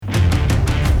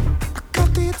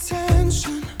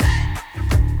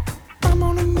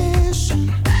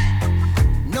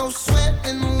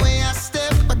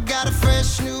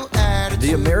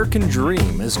American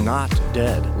dream is not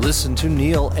dead. Listen to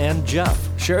Neil and Jeff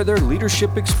share their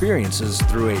leadership experiences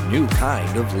through a new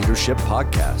kind of leadership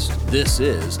podcast. This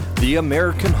is The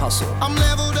American Hustle. I'm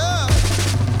leveled up,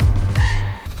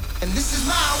 and this is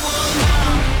my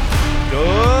world.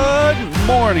 Good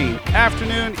morning,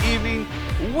 afternoon, evening,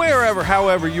 wherever,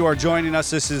 however you are joining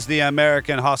us. This is The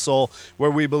American Hustle, where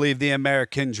we believe the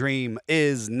American dream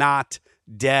is not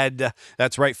dead.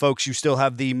 That's right, folks. You still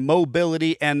have the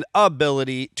mobility and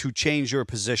ability to change your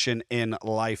position in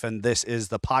life. And this is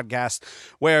the podcast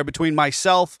where between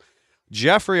myself,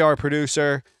 Jeffrey, our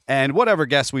producer, and whatever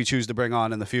guests we choose to bring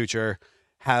on in the future,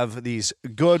 have these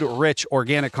good, rich,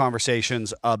 organic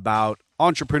conversations about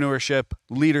entrepreneurship,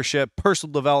 leadership,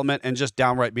 personal development, and just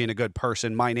downright being a good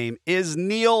person. My name is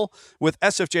Neil with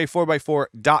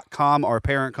SFJ4x4.com, our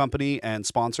parent company and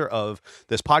sponsor of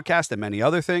this podcast and many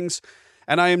other things.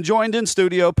 And I am joined in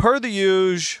studio, per the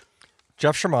usual,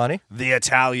 Jeff Shermani, the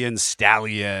Italian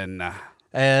Stallion.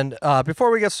 And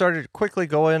before we get started, quickly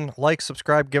go in, like,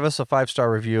 subscribe, give us a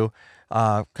 5-star review.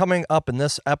 Coming up in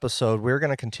this episode, we're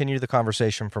going to continue the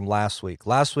conversation from last week.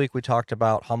 Last week, we talked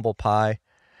about humble pie.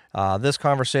 This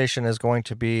conversation is going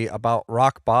to be about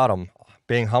rock bottom,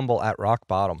 being humble at rock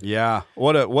bottom. Yeah,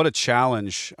 what a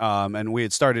challenge. And we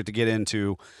had started to get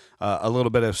into a little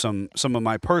bit of some of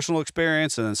my personal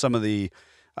experience, and then some of the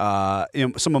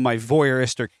some of my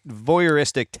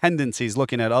voyeuristic tendencies,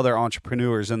 looking at other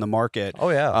entrepreneurs in the market. Oh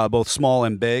yeah, both small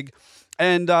and big.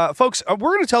 And folks,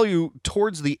 we're going to tell you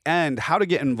towards the end how to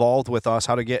get involved with us,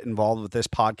 how to get involved with this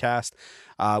podcast.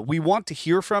 We want to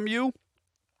hear from you.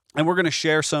 And we're going to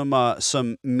share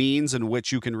some means in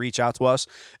which you can reach out to us.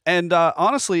 And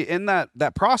honestly, in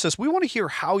that process, we want to hear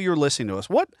how you're listening to us.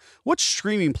 What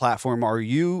streaming platform are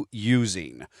you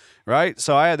using, right?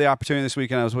 So I had the opportunity this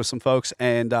weekend. I was with some folks,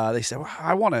 and they said, well,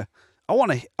 I want to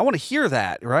hear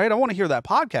that, right? I want to hear that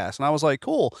podcast. And I was like,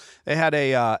 cool. They had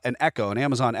an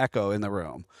Amazon Echo in the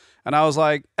room. And I was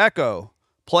like, Echo,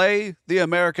 play the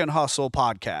American Hustle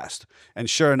podcast. And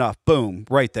sure enough, boom,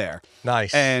 right there.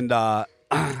 Nice. And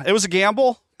it was a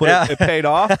gamble, but yeah. it paid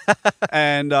off.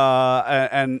 And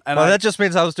well, that just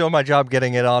means I was doing my job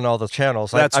getting it on all the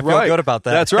channels. That's I right. feel good about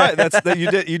that. That's right.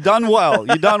 You done well.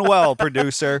 You done well,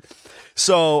 producer.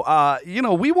 So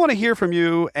we want to hear from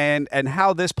you and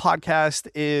how this podcast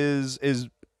is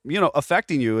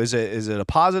affecting you. Is it a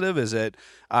positive? Is it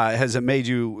has it made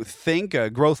you think, a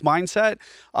growth mindset?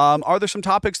 Are there some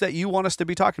topics that you want us to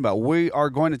be talking about? We are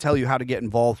going to tell you how to get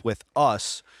involved with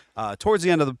us towards the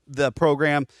end of the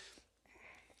program.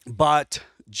 But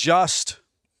just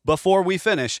before we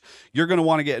finish, you're going to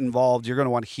want to get involved. You're going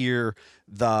to want to hear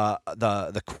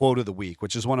the quote of the week,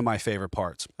 which is one of my favorite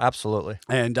parts. Absolutely.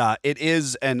 And it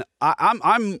is, and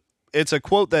it's a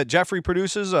quote that Jeffrey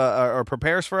produces or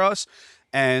prepares for us.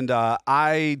 And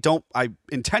I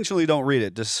intentionally don't read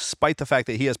it, despite the fact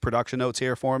that he has production notes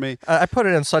here for me. I put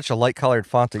it in such a light-colored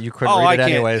font that you couldn't read it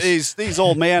anyways. These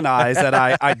old man eyes that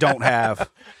I don't have.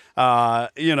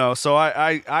 So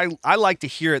I like to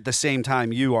hear it the same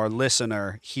time you, our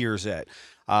listener, hears it,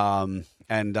 and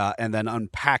then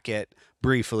unpack it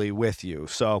briefly with you.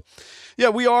 So, yeah,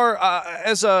 we are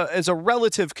as a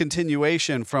relative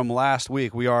continuation from last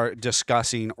week. We are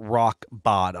discussing rock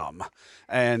bottom,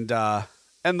 and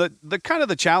the kind of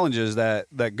the challenges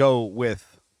that go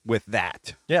with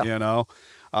that. Yeah.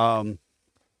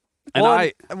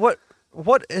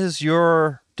 What is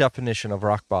your definition of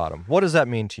rock bottom? What does that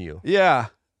mean to you? Yeah.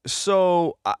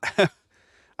 So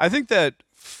I think that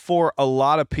for a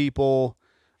lot of people,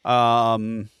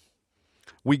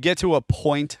 we get to a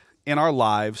point in our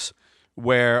lives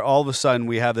where all of a sudden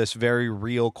we have this very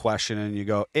real question, and you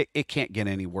go, it can't get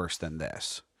any worse than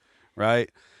this,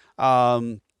 right?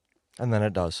 And then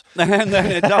it does. And then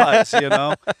it does,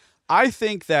 I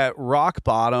think that rock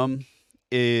bottom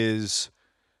is...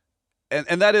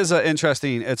 And that is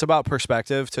interesting. It's about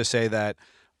perspective to say that,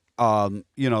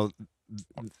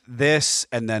 this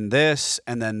and then this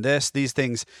and then this. These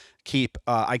things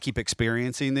I keep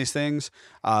experiencing these things.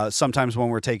 Sometimes when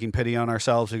we're taking pity on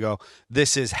ourselves, we go,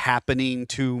 "This is happening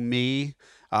to me."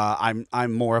 I'm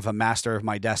more of a master of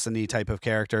my destiny type of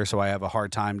character, so I have a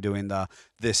hard time doing the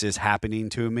 "this is happening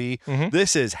to me." Mm-hmm.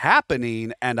 This is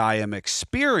happening, and I am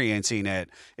experiencing it.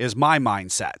 Is my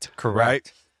mindset correct?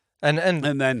 Right? And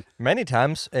then many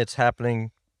times it's happening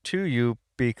to you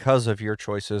because of your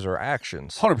choices or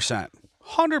actions.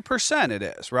 100% it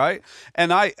is, right?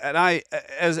 And I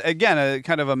as again a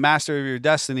kind of a master of your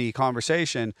destiny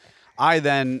conversation, I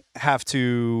then have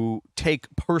to take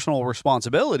personal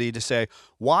responsibility to say,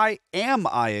 why am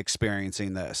I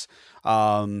experiencing this?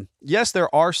 Yes,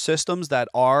 there are systems that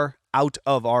are out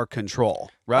of our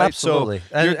control, right? Absolutely.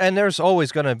 So And there's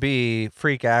always going to be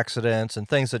freak accidents and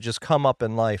things that just come up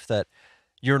in life that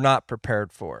you're not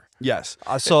prepared for. yes,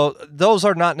 So those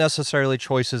are not necessarily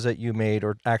choices that you made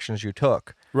or actions you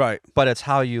took, right. but it's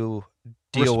how you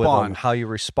deal with them, Respond. how you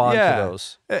respond Yeah. to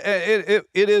those.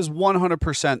 It is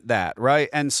 100% that, right?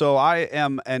 And so I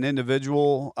am an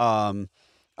individual,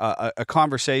 a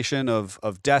conversation of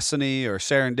destiny or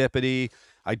serendipity.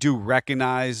 I do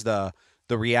recognize the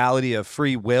reality of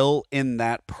free will in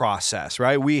that process,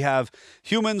 right?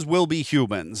 Humans will be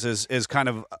humans is kind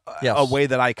of Yes. a way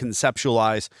that I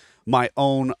conceptualize my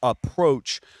own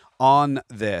approach on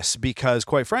this, because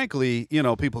quite frankly,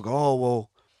 people go, oh, well,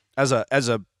 as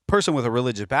a person with a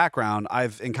religious background,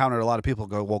 I've encountered a lot of people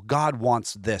go, well, God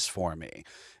wants this for me.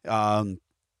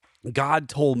 God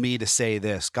told me to say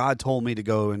this. God told me to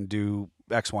go and do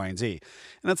X, Y, and Z.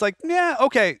 And it's like, yeah,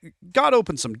 okay, God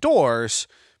opened some doors,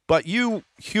 but you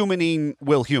humaning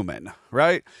will human,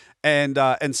 right? And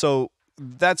so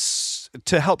that's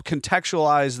to help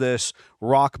contextualize this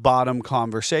rock bottom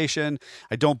conversation.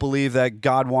 I don't believe that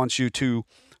God wants you to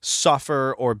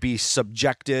suffer or be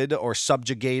subjected or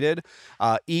subjugated.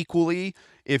 Equally,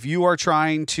 if you are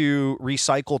trying to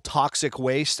recycle toxic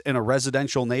waste in a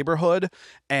residential neighborhood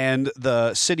and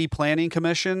the city planning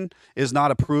commission is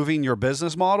not approving your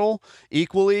business model,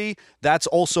 equally, that's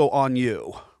also on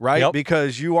you, right? Yep.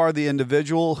 Because you are the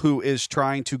individual who is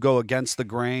trying to go against the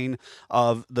grain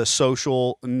of the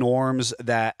social norms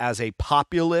that as a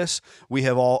populace we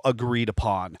have all agreed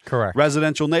upon. Correct.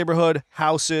 Residential neighborhood,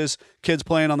 houses, kids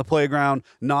playing on the playground,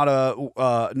 not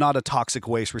a toxic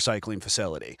waste recycling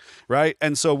facility, right?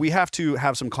 And so we have to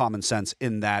have some common sense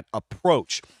in that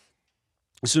approach.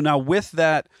 So now with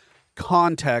that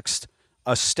context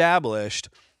established,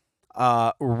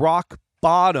 rock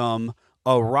bottom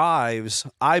arrives,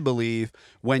 I believe,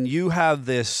 when you have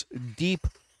this deep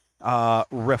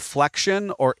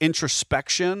reflection or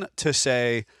introspection to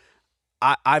say,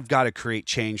 I've got to create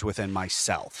change within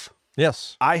myself.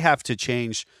 Yes. I have to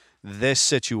change this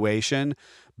situation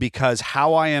because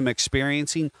how I am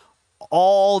experiencing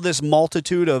all this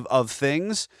multitude of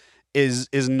things is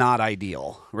not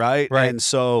ideal, right? Right. And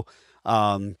so,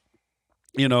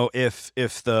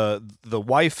 if the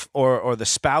wife or the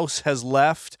spouse has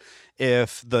left,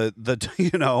 if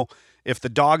if the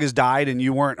dog has died and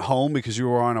you weren't home because you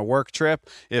were on a work trip,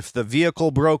 if the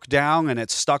vehicle broke down and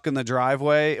it's stuck in the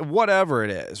driveway, whatever it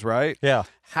is, right? Yeah.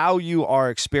 How you are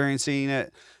experiencing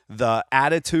it, the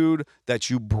attitude that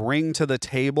you bring to the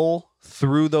table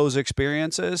through those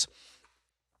experiences.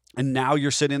 And now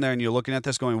you're sitting there and you're looking at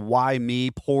this going, why me?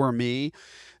 Poor me.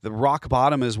 The rock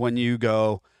bottom is when you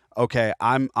go, okay,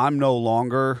 I'm no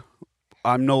longer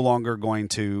going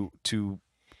to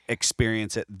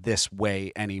experience it this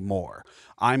way anymore.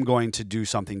 I'm going to do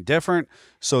something different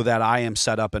so that I am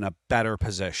set up in a better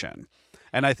position.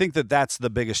 And I think that that's the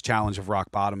biggest challenge of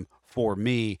rock bottom for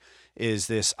me, is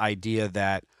this idea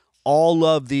that all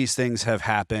of these things have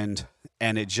happened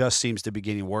and it just seems to be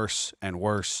getting worse and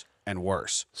worse and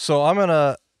worse. So I'm going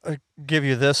to give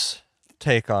you this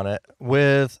take on it.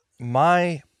 With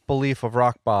my belief of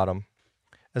rock bottom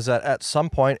is that at some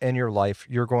point in your life,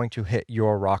 you're going to hit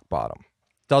your rock bottom.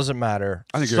 Doesn't matter.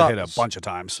 I think you're hit a bunch of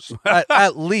times.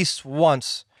 at least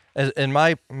once. And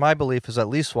my belief is at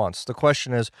least once. The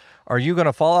question is, are you going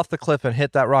to fall off the cliff and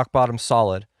hit that rock bottom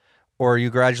solid, or are you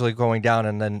gradually going down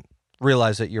and then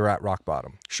realize that you're at rock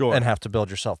bottom? Sure. And have to build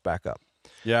yourself back up.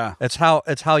 Yeah. It's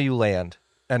how you land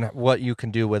and what you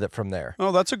can do with it from there.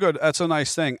 Oh, that's a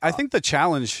nice thing. I think the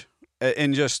challenge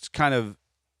in just kind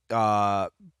of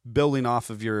building off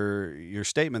of your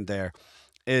statement there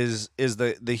is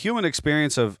the human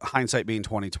experience of hindsight being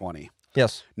 20/20.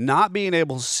 Yes. Not being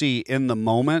able to see in the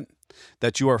moment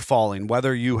that you are falling,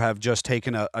 whether you have just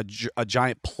taken a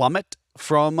giant plummet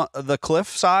from the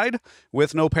cliff side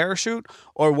with no parachute,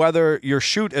 or whether your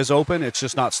chute is open, it's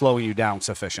just not slowing you down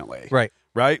sufficiently. Right.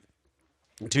 Right?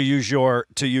 To use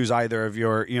either of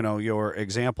your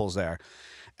examples there.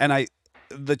 And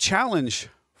the challenge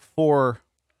for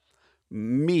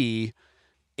me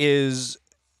is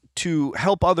to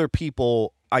help other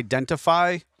people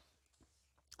identify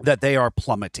that they are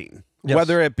plummeting, Yes.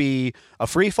 whether it be a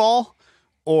free fall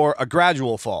or a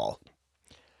gradual fall.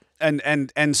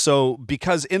 And so,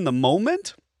 because in the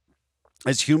moment,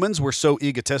 as humans, we're so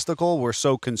egotistical, we're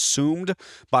so consumed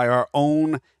by our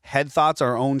own head thoughts,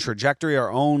 our own trajectory,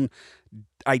 our own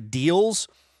ideals,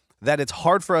 that it's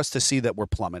hard for us to see that we're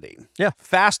plummeting. Yeah.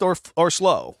 Fast or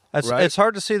slow. Right? It's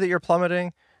hard to see that you're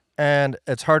plummeting, and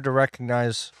it's hard to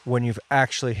recognize when you've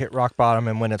actually hit rock bottom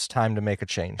and when it's time to make a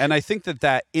change. And I think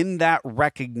that in that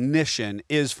recognition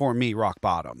is, for me, rock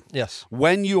bottom. Yes.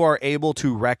 When you are able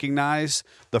to recognize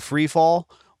the free fall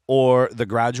or the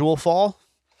gradual fall,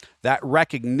 that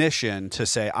recognition to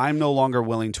say, I'm no longer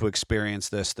willing to experience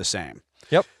this the same.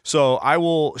 Yep. So I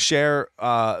will share,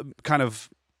 kind of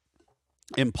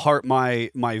impart my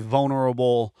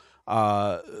vulnerable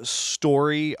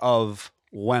story of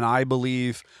when I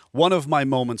believe one of my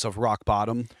moments of rock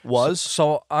bottom was.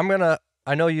 So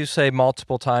I know you say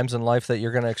multiple times in life that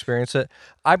you're going to experience it.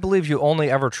 I believe you only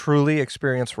ever truly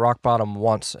experience rock bottom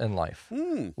once in life.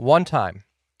 One time.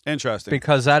 Interesting.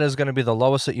 Because that is going to be the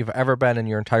lowest that you've ever been in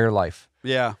your entire life.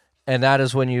 Yeah. And that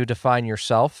is when you define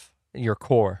yourself, your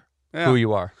core, who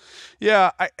you are.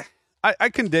 Yeah, I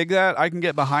can dig that. I can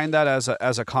get behind that as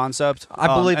a concept. I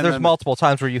believe there's multiple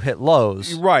times where you hit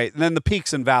lows. Right. And then the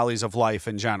peaks and valleys of life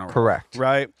in general. Correct.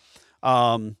 Right.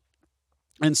 And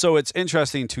so it's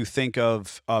interesting to think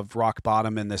of rock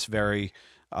bottom in this very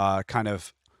kind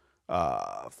of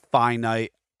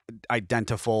finite,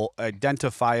 identifiable,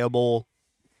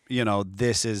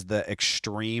 this is the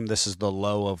extreme, this is the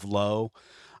low of low.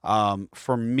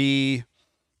 For me,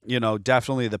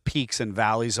 definitely the peaks and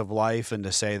valleys of life, and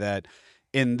to say that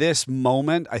in this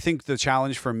moment, I think the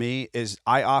challenge for me is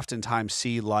I oftentimes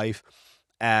see life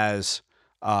as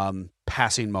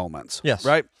passing moments. Yes.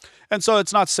 Right. And so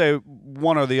it's not to say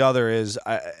one or the other is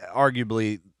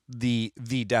arguably the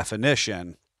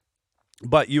definition,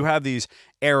 but you have these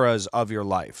eras of your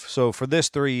life. So for this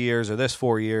 3 years or this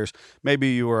 4 years, maybe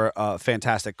you were a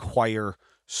fantastic choir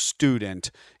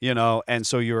student, and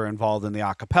so you were involved in the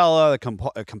a cappella, a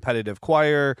competitive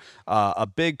choir, a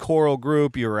big choral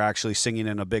group. You were actually singing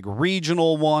in a big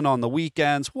regional one on the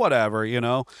weekends, whatever,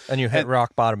 And you hit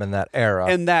rock bottom in that era.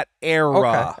 In that era.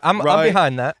 Okay. I'm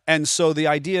behind that. And so the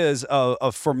idea is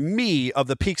for me, of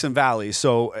the peaks and valleys.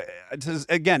 So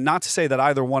again, not to say that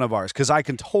either one of ours, because I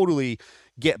can totally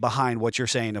get behind what you're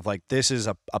saying of like, this is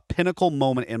a pinnacle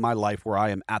moment in my life where I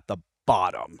am at the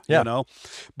bottom,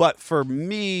 but for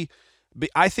me,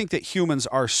 I think that humans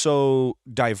are so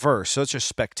diverse, such a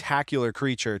spectacular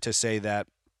creature, to say that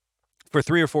for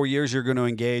 3 or 4 years you're going to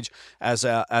engage as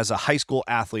a high school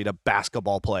athlete, a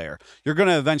basketball player. You're going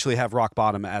to eventually have rock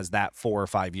bottom as that 4 or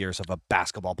 5 years of a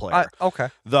basketball player. Okay.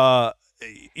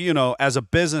 As a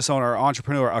business owner,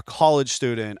 entrepreneur, a college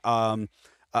student, I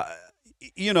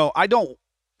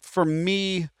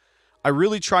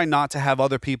really try not to have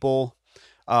other people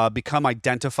become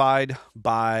identified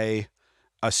by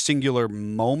a singular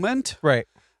moment. Right.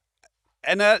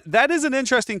 And that is an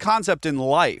interesting concept in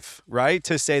life, right?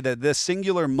 To say that this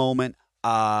singular moment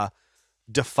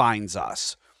defines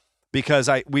us. Because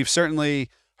we've certainly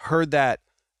heard that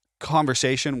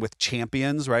conversation with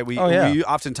champions, right? We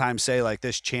oftentimes say like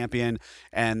this champion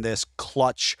and this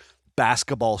clutch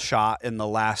basketball shot in the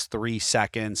last 3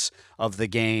 seconds of the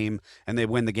game and they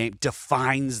win the game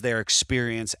defines their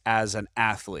experience as an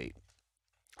athlete.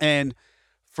 And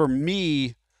for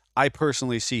me, I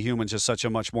personally see humans as such a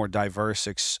much more diverse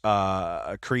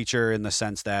creature, in the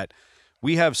sense that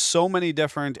we have so many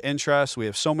different interests, we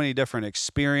have so many different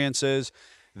experiences,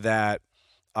 that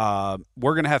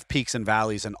we're going to have peaks and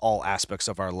valleys in all aspects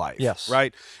of our life. Yes.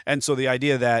 Right. And so the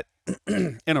idea that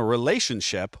in a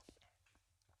relationship,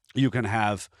 you can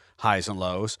have highs and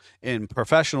lows. In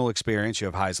professional experience, you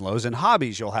have highs and lows. In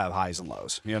hobbies, you'll have highs and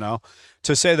lows,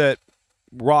 To say that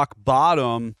rock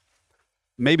bottom,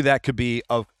 maybe that could be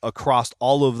across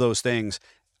all of those things.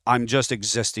 I'm just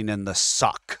existing in the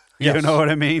suck. Yes. You know what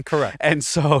I mean? Correct. And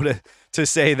so to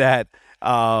say that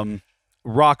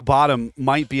rock bottom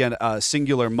might be a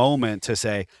singular moment to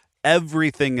say,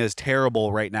 everything is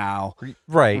terrible right now.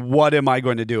 Right. What am I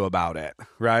going to do about it?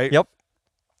 Right. Yep.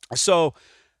 So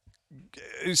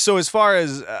as far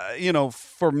as,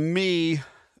 for me,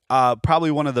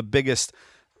 probably one of the biggest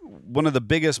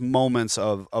moments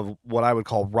of what I would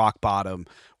call rock bottom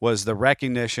was the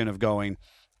recognition of going,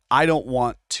 I don't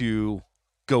want to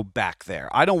go back there.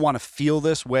 I don't want to feel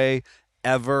this way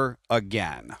ever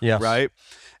again. Yes. Right.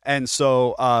 And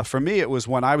so for me, it was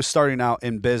when I was starting out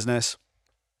in business.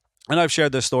 And I've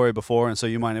shared this story before, and so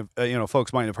you might have,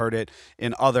 folks might have heard it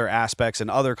in other aspects and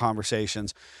other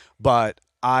conversations. But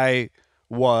I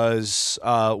was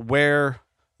where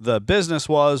the business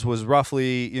was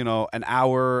roughly, an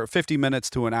hour, 50 minutes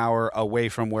to an hour away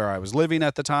from where I was living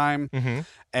at the time. Mm-hmm.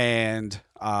 And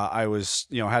I was,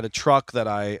 had a truck that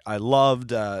I loved,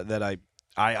 that I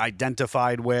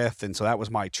identified with. And so that was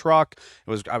my truck.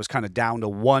 I was kind of down to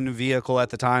one vehicle at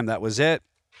the time. That was it.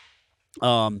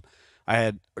 I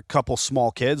had a couple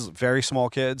small kids, very small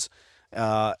kids.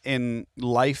 in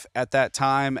life at that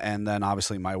time, and then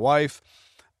obviously my wife.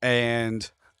 And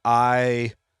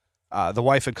the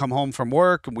wife had come home from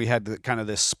work, and we had kind of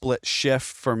this split shift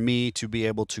for me to be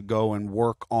able to go and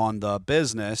work on the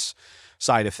business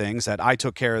side of things, that I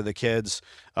took care of the kids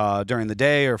during the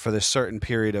day or for this certain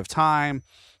period of time.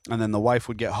 And then the wife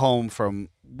would get home from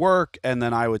work, and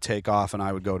then I would take off and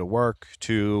I would go to work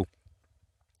to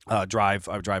drive.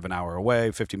 I would drive an hour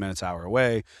away, 50 minutes, hour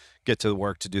away, get to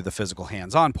work to do the physical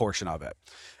hands-on portion of it.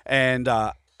 And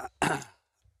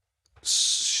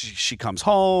she comes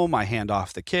home, I hand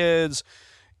off the kids.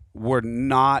 We're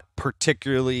not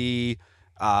particularly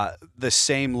the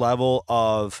same level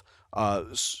of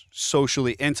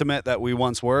socially intimate that we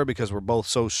once were, because we're both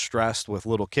so stressed with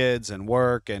little kids and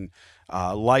work and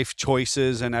life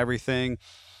choices and everything.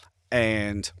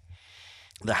 And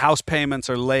the house payments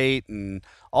are late, and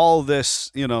all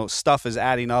this, stuff is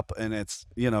adding up, and it's,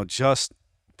 just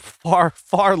far,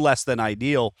 far less than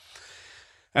ideal.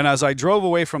 And as I drove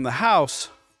away from the house,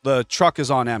 the truck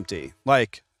is on empty,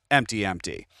 like empty.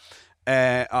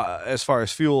 As far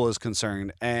as fuel is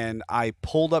concerned. And I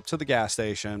pulled up to the gas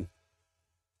station,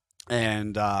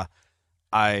 and I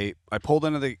pulled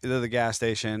into the gas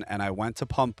station, and I went to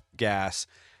pump gas,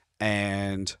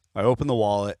 and I opened the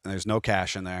wallet, and there's no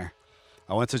cash in there.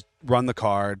 I went to run the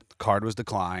card was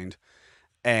declined,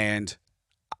 and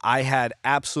I had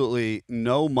absolutely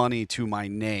no money to my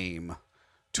name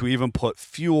to even put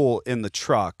fuel in the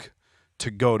truck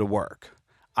to go to work.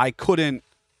 I couldn't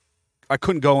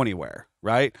go anywhere,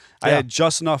 right? Yeah. I had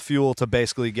just enough fuel to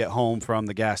basically get home from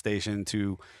the gas station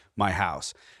to my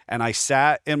house. And I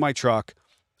sat in my truck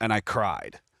and I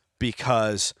cried,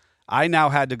 because I now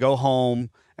had to go home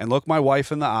and look my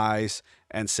wife in the eyes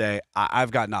and say,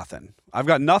 I've got nothing. I've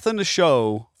got nothing to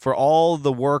show for all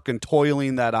the work and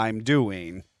toiling that I'm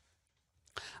doing.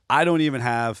 I don't even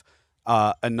have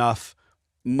enough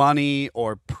money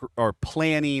or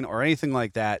planning or anything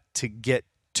like that to get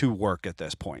to work at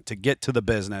this point, to get to the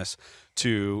business,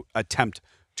 to attempt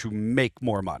to make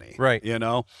more money. Right.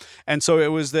 And so it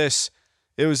was this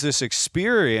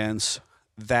experience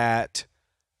that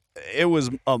it was,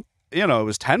 it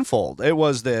was tenfold. It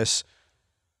was this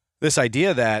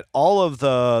idea that all of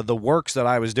the works that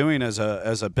I was doing as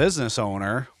a business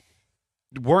owner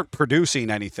weren't producing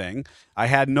anything. I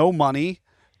had no money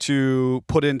to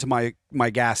put into my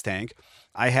gas tank.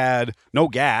 I had no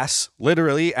gas,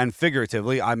 literally and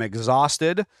figuratively. I'm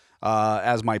exhausted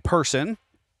as my person.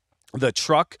 The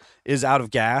truck is out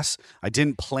of gas. I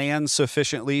didn't plan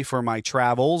sufficiently for my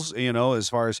travels, as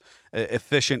far as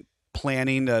efficient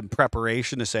planning and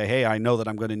preparation to say, hey, I know that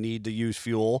I'm going to need to use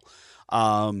fuel.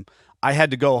 I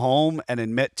had to go home and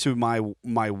admit to my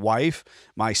wife,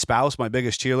 my spouse, my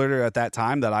biggest cheerleader at that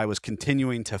time, that I was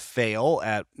continuing to fail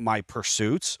at my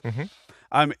pursuits.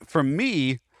 Mm-hmm. For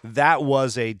me, that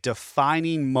was a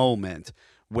defining moment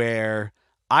where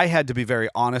I had to be very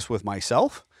honest with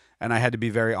myself, and I had to be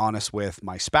very honest with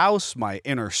my spouse, my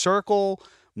inner circle,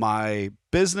 my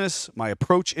business, my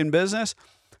approach in business,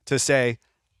 to say,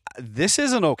 this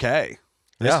isn't okay.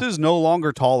 This is no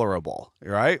longer tolerable,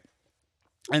 right?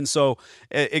 And so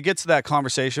it gets to that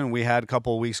conversation we had a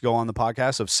couple of weeks ago on the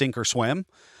podcast of sink or swim,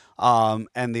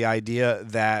 and the idea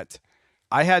that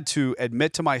I had to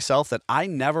admit to myself that I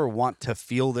never want to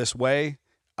feel this way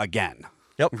again.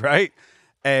 Yep. Right?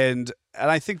 And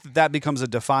I think that becomes a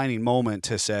defining moment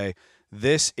to say,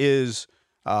 this is,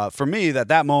 for me,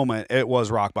 that moment, it was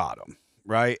rock bottom,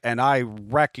 right? And I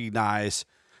recognize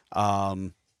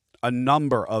a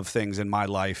number of things in my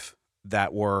life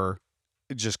that were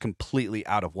just completely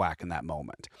out of whack in that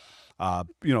moment.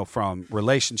 From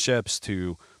relationships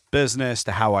to business,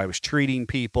 to how I was treating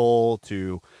people,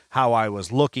 to how I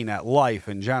was looking at life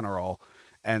in general,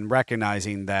 and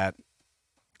recognizing that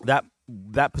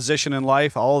position in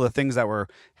life, all the things that were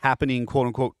happening, quote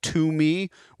unquote, to me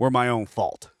were my own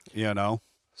fault,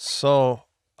 So,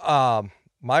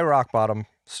 my rock bottom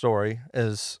story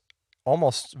is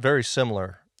almost very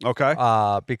similar. Okay.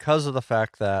 Because of the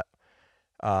fact that,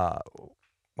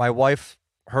 my wife,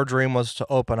 her dream was to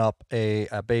open up a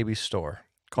baby store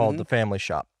called The Family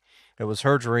Shop. It was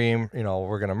her dream.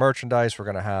 We're going to merchandise. We're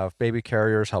going to have baby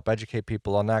carriers, help educate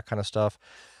people on that kind of stuff,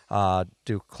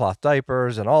 do cloth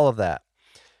diapers and all of that.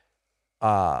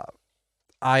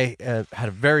 I had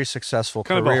a very successful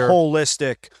kind career. Of a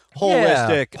holistic,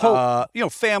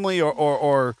 family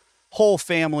or whole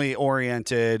family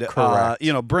oriented. Correct.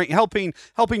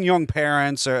 Helping young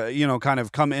parents, kind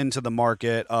of come into the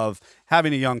market of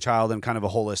having a young child and kind of a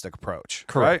holistic approach.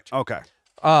 Correct. Right? Okay.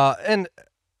 And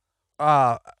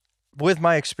with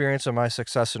my experience and my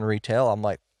success in retail, I'm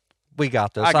like, we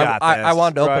got this. I got I this,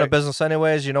 wanted to open a right. business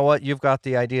anyways. You know what? You've got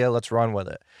the idea. Let's run with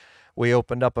it. We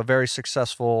opened up a very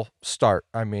successful start.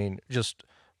 I mean, just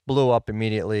blew up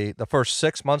immediately. The first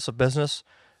 6 months of business,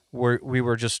 we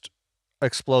were just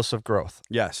explosive growth,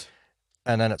 Yes.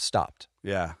 and then it stopped.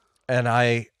 Yeah. And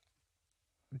I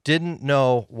didn't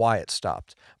know why it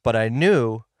stopped, but I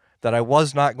knew that I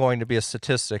was not going to be a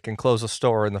statistic and close a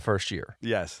store in the first year.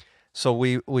 Yes. So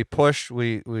we pushed,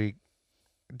 we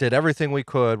did everything we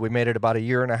could. We made it about 1.5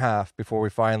 years before we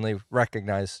finally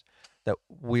recognized that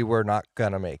we were not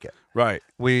going to make it. Right.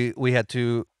 We had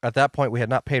to, at that point, we had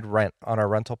not paid rent on our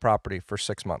rental property for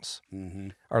 6 months. Mm-hmm.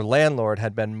 Our landlord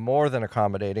had been more than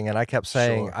accommodating, and I kept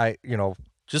saying, Sure.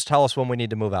 just tell us when we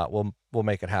need to move out. We'll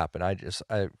make it happen. I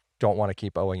don't want to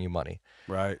keep owing you money.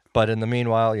 Right. But in the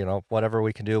meanwhile, whatever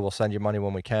we can do, we'll send you money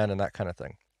when we can, and that kind of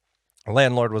thing. The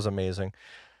landlord was amazing.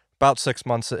 About 6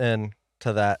 months in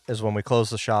to that is when we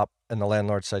closed the shop, and the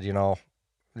landlord said,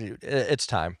 it's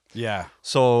time. Yeah.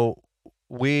 So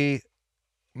we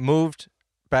moved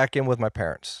back in with my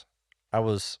parents. I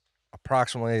was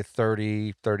approximately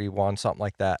 30, 31, something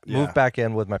like that. Yeah. Moved back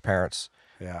in with my parents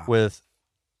Yeah. with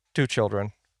 2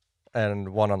 children and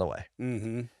 1 on the way.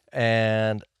 Mm-hmm.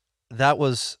 And that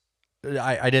was,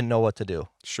 I didn't know what to do.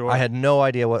 Sure. I had no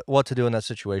idea what to do in that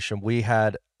situation. We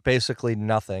had basically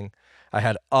nothing. I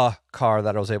had a car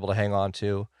that I was able to hang on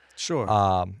to. Sure.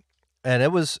 And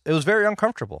it was very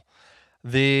uncomfortable.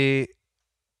 We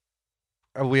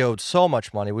owed so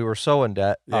much money. We were so in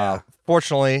debt. Yeah.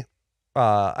 Fortunately,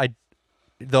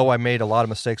 though I made a lot of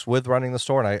mistakes with running the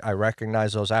store, and I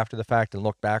recognize those after the fact and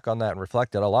look back on that and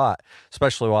reflected a lot,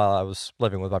 especially while I was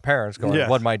living with my parents going, Yes.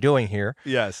 what am I doing here?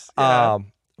 Yes. Yeah.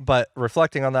 But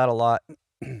reflecting on that a lot,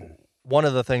 one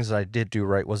of the things that I did do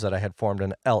right was that I had formed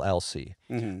an LLC.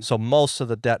 Mm-hmm. So most of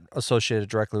the debt associated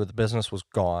directly with the business was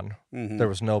gone. Mm-hmm. There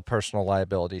was no personal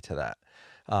liability to that.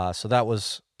 So that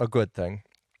was a good thing.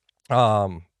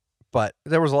 But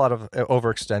there was a lot of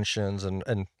overextensions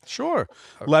and Sure.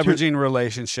 Leveraging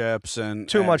relationships and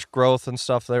too much growth and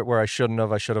stuff there where I shouldn't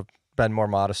have. I should have been more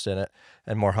modest in it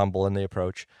and more humble in the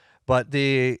approach. But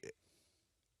the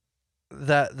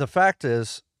fact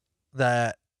is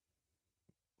that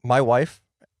my wife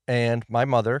and my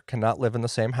mother cannot live in the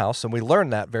same house, and we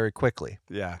learned that very quickly.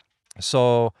 Yeah.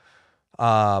 So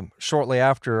shortly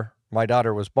after my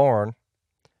daughter was born,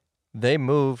 they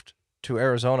moved to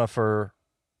Arizona for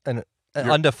an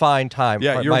undefined time.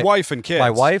 Yeah. Your wife and kids. My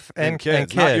wife and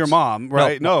kids. Not your mom,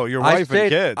 right? No, your wife and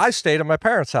kids. I stayed at my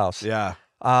parents' house. Yeah.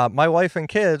 My wife and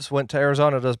kids went to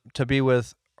Arizona to be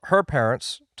with her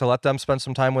parents, to let them spend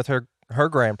some time with her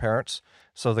grandparents,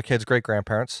 so the kids'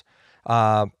 great-grandparents.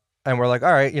 And we're like,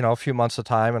 all right, a few months of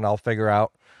time, and I'll figure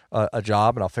out a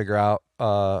job, and I'll figure out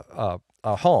a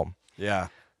home. Yeah.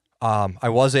 I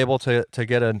was able to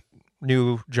get a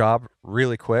new job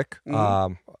really quick.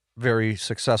 Mm-hmm. Very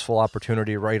successful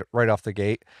opportunity right off the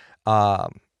gate.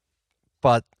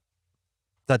 But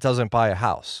that doesn't buy a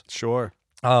house. Sure.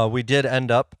 We did end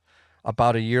up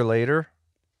about 1 year later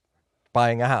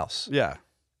buying a house Yeah.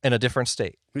 in a different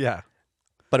state, Yeah.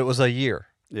 but it was a year.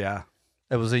 Yeah.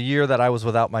 It was a year that I was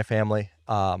without my family.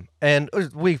 And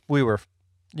we were,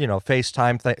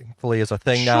 FaceTime thankfully is a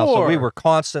thing now. So we Sure. were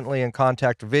constantly in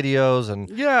contact, videos, and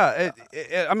Yeah,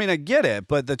 I mean, I get it,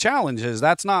 but the challenge is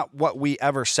that's not what we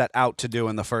ever set out to do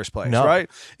in the first place, No. right?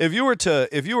 If you were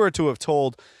to have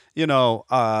told,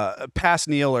 past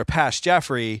Neil or past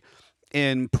Jeffrey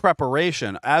in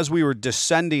preparation as we were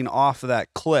descending off of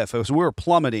that cliff, as we were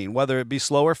plummeting, whether it be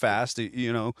slow or fast,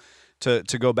 to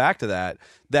go back to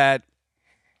that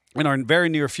in our very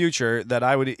near future, that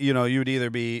I would, you would either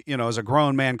be, as a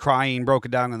grown man crying, broken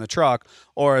down in the truck,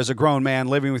 or as a grown man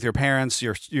living with your parents,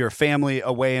 your family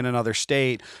away in another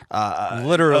state,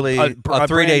 literally a 3-day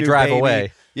brand new drive baby.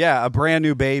 away. Yeah, a brand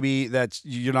new baby that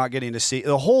you're not getting to see.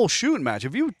 The whole shooting match.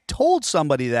 If you told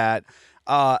somebody that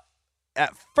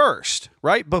at first,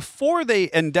 right, before they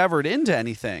endeavored into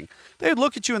anything, they'd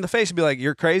look at you in the face and be like,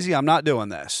 "You're crazy. I'm not doing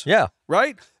this." Yeah.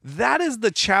 Right? That is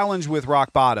the challenge with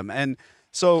rock bottom. And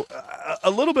so a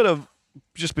little bit of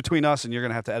just between us, and you're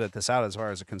going to have to edit this out as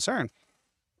far as we're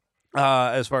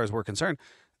concerned,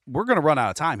 we're going to run out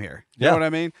of time here. You know what I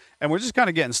mean? And we're just kind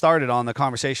of getting started on the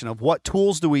conversation of what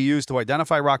tools do we use to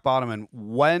identify rock bottom, and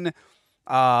when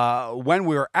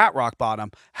we're at rock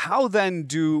bottom, how then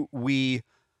do we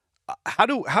how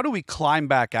do we climb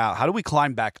back out? How do we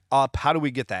climb back up? How do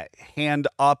we get that hand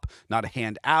up, not a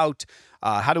hand out?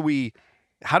 How do we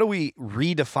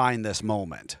redefine this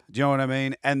moment? Do you know what I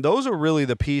mean? And those are really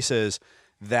the pieces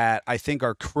that I think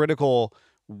are critical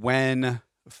when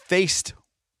faced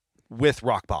with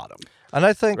rock bottom. And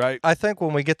I think Right.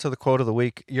 when we get to the quote of the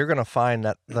week, you're going to find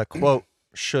that the quote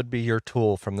should be your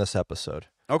tool from this episode.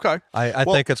 Okay. I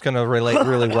think it's going to relate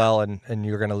really well, and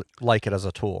you're going to like it as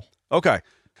a tool. Okay.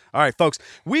 All right, folks,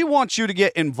 we want you to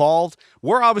get involved.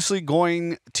 We're obviously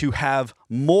going to have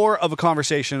more of a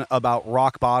conversation about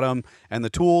rock bottom and the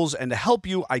tools, and to help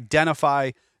you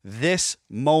identify this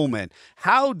moment.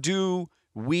 How do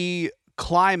we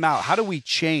climb out? How do we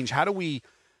change? How do we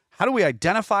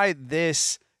identify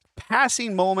this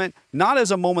passing moment, not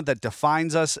as a moment that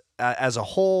defines us as a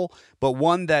whole, but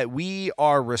one that we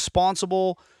are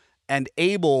responsible and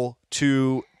able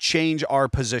to change our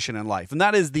position in life? And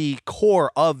that is the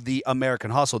core of the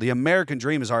American hustle. The American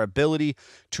dream is our ability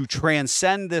to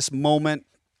transcend this moment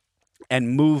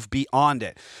and move beyond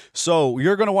it. So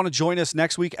you're going to want to join us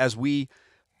next week as we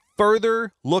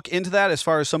further look into that as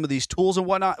far as some of these tools and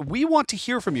whatnot. We want to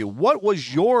hear from you. What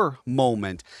was your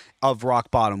moment of rock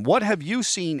bottom? What have you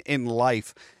seen in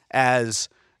life as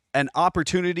an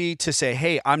opportunity to say,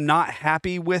 hey, I'm not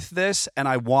happy with this and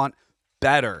I want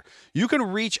better? You can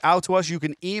reach out to us. You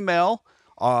can email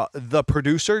the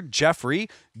producer, Jeffrey,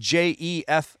 JEFFC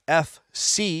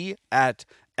at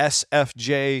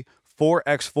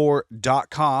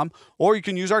SFJ4x4.com, or you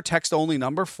can use our text-only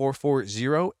number,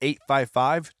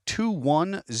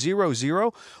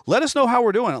 440-855-2100. Let us know how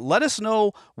we're doing. Let us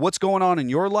know what's going on in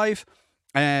your life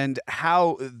and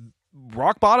how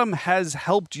rock bottom has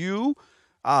helped you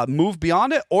move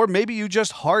beyond it, or maybe you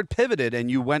just hard pivoted and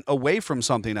you went away from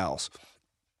something else.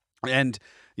 And,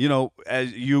 you know,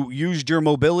 as you used your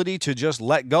mobility to just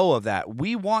let go of that.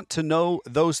 We want to know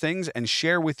those things and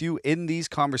share with you in these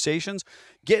conversations.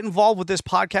 Get involved with this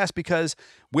podcast, because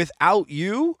without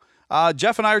you,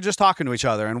 Jeff and I are just talking to each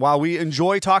other. And while we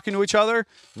enjoy talking to each other,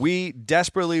 we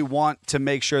desperately want to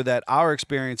make sure that our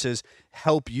experiences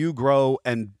help you grow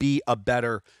and be a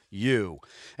better you.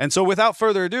 And so without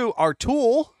further ado, our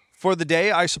tool for the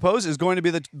day, I suppose, is going to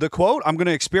be the quote. I'm going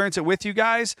to experience it with you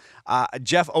guys.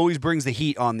 Jeff always brings the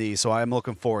heat on these, so I'm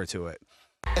looking forward to it.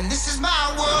 And this is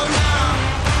my world now.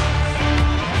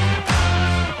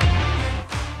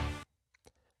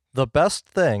 The best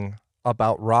thing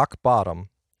about rock bottom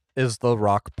is the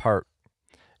rock part.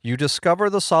 You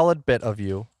discover the solid bit of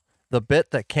you, the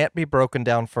bit that can't be broken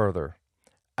down further.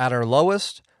 At our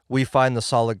lowest, we find the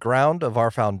solid ground of our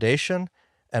foundation,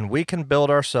 and we can build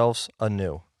ourselves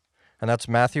anew. And that's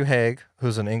Matthew Haig,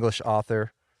 who's an English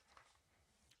author.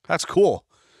 That's cool.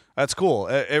 That's cool.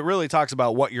 It really talks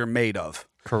about what you're made of.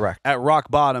 Correct. At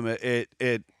rock bottom,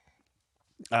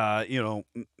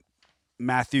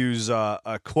 Matthew's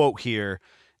quote here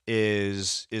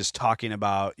is talking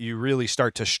about you really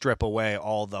start to strip away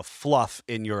all the fluff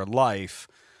in your life,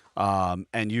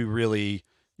 and you really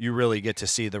get to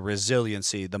see the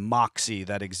resiliency, the moxie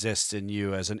that exists in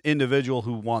you as an individual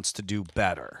who wants to do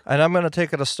better. And I'm going to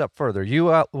take it a step further. You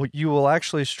will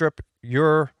actually strip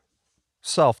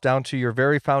yourself down to your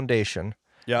very foundation.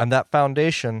 Yeah. And that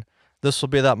foundation, this will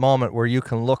be that moment where you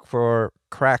can look for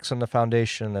cracks in the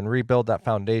foundation and rebuild that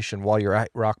foundation while you're at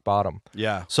rock bottom.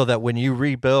 Yeah. So that when you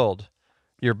rebuild,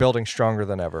 you're building stronger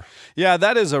than ever. Yeah,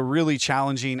 that is a really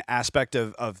challenging aspect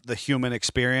of the human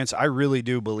experience. I really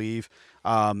do believe.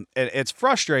 It's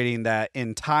frustrating that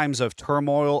in times of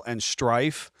turmoil and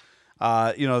strife,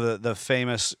 the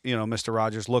famous, Mr.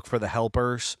 Rogers, look for the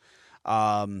helpers.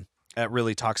 It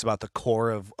really talks about the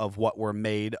core of what we're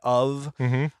made of.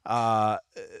 Mm-hmm.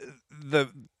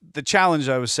 The challenge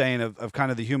I was saying of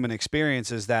kind of the human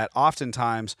experience is that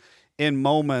oftentimes in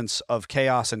moments of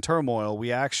chaos and turmoil,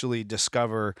 we actually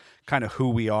discover kind of who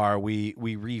we are. We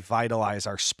revitalize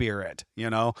our spirit.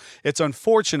 It's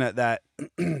unfortunate that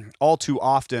all too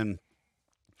often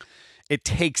it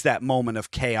takes that moment of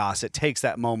chaos. It takes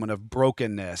that moment of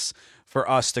brokenness for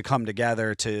us to come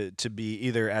together to be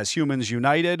either as humans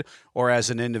united or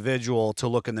as an individual to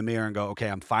look in the mirror and go, okay,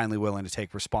 I'm finally willing to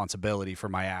take responsibility for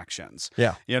my actions.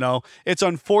 Yeah. It's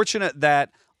unfortunate that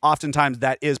oftentimes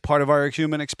that is part of our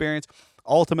human experience.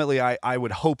 Ultimately, I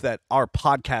would hope that our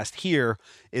podcast here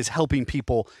is helping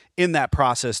people in that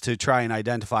process to try and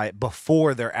identify it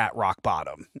before they're at rock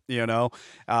bottom,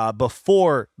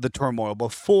 before the turmoil,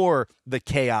 before the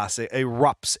chaos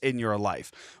erupts in your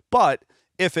life. But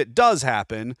if it does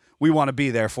happen, we want to be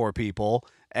there for people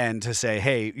and to say,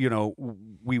 hey,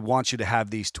 we want you to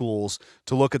have these tools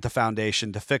to look at the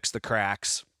foundation, to fix the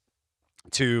cracks,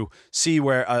 to see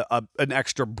where an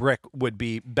extra brick would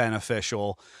be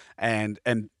beneficial, and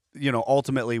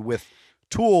ultimately with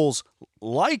tools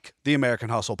like the American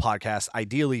Hustle podcast,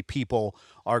 ideally people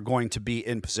are going to be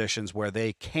in positions where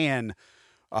they can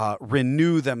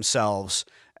renew themselves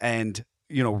and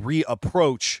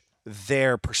reapproach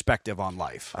their perspective on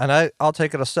life. And I'll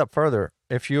take it a step further.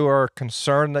 If you are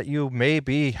concerned that you may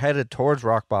be headed towards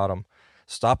rock bottom,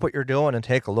 stop what you're doing and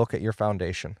take a look at your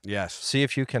foundation. Yes. See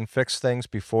if you can fix things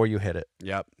before you hit it.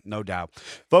 Yep, no doubt.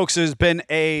 Folks, it has been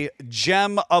a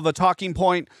gem of a talking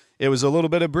point. It was a little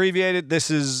bit abbreviated.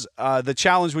 This is the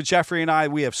challenge with Jeffrey and I.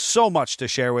 We have so much to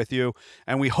share with you,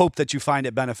 and we hope that you find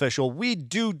it beneficial. We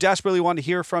do desperately want to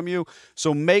hear from you,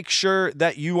 so make sure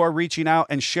that you are reaching out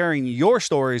and sharing your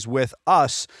stories with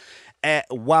us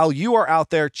while you are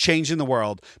out there changing the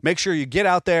world. Make sure you get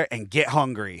out there and get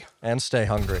hungry. And stay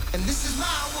hungry. And this is my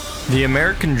world. The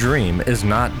American dream is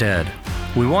not dead.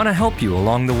 We want to help you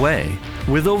along the way.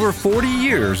 With over 40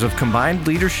 years of combined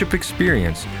leadership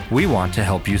experience, we want to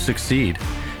help you succeed.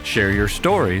 Share your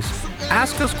stories,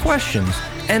 ask us questions,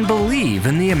 and believe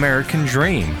in the American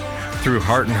dream. Through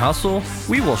Heart and Hustle,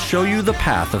 we will show you the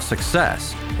path of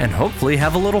success and hopefully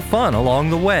have a little fun along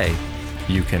the way.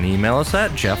 You can email us at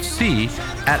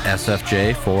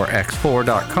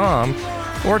jeffc@sfj4x4.com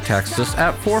or text us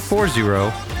at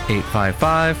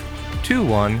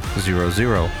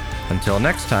 440-855-2100. Until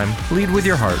next time, lead with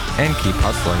your heart and keep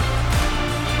hustling.